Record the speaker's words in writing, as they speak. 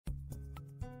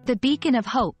The beacon of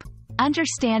hope,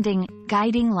 understanding,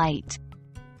 guiding light.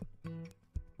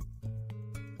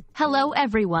 Hello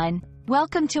everyone,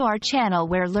 welcome to our channel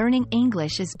where learning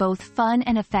English is both fun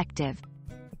and effective.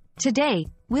 Today,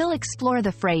 we'll explore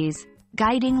the phrase,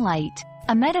 guiding light,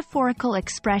 a metaphorical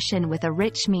expression with a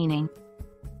rich meaning.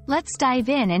 Let's dive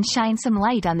in and shine some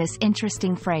light on this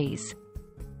interesting phrase.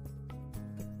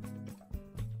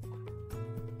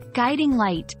 Guiding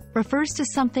light refers to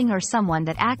something or someone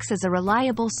that acts as a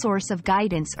reliable source of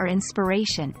guidance or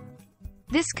inspiration.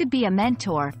 This could be a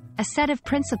mentor, a set of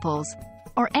principles,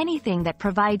 or anything that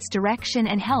provides direction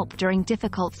and help during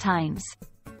difficult times.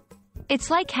 It's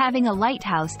like having a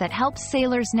lighthouse that helps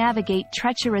sailors navigate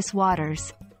treacherous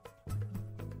waters.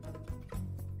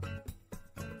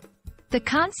 The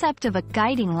concept of a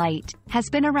guiding light has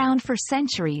been around for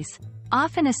centuries,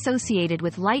 often associated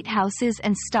with lighthouses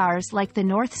and stars like the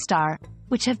North Star,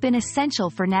 which have been essential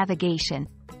for navigation.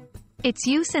 Its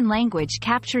use in language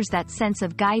captures that sense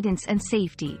of guidance and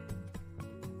safety.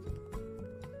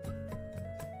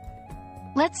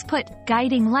 Let's put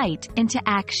guiding light into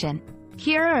action.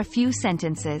 Here are a few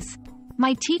sentences.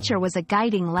 My teacher was a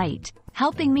guiding light,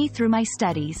 helping me through my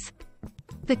studies.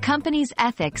 The company's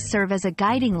ethics serve as a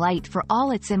guiding light for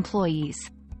all its employees.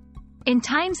 In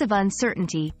times of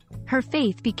uncertainty, her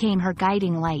faith became her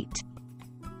guiding light.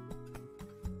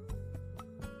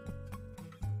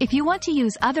 If you want to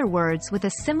use other words with a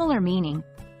similar meaning,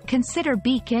 consider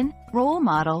beacon, role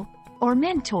model, or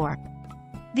mentor.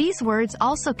 These words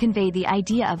also convey the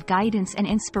idea of guidance and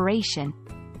inspiration.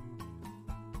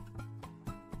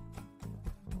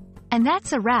 And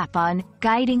that's a wrap on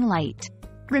guiding light.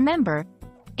 Remember,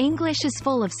 English is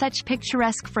full of such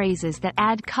picturesque phrases that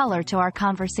add color to our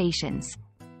conversations.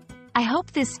 I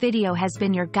hope this video has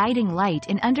been your guiding light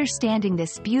in understanding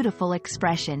this beautiful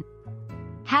expression.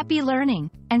 Happy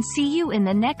learning, and see you in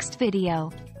the next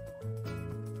video.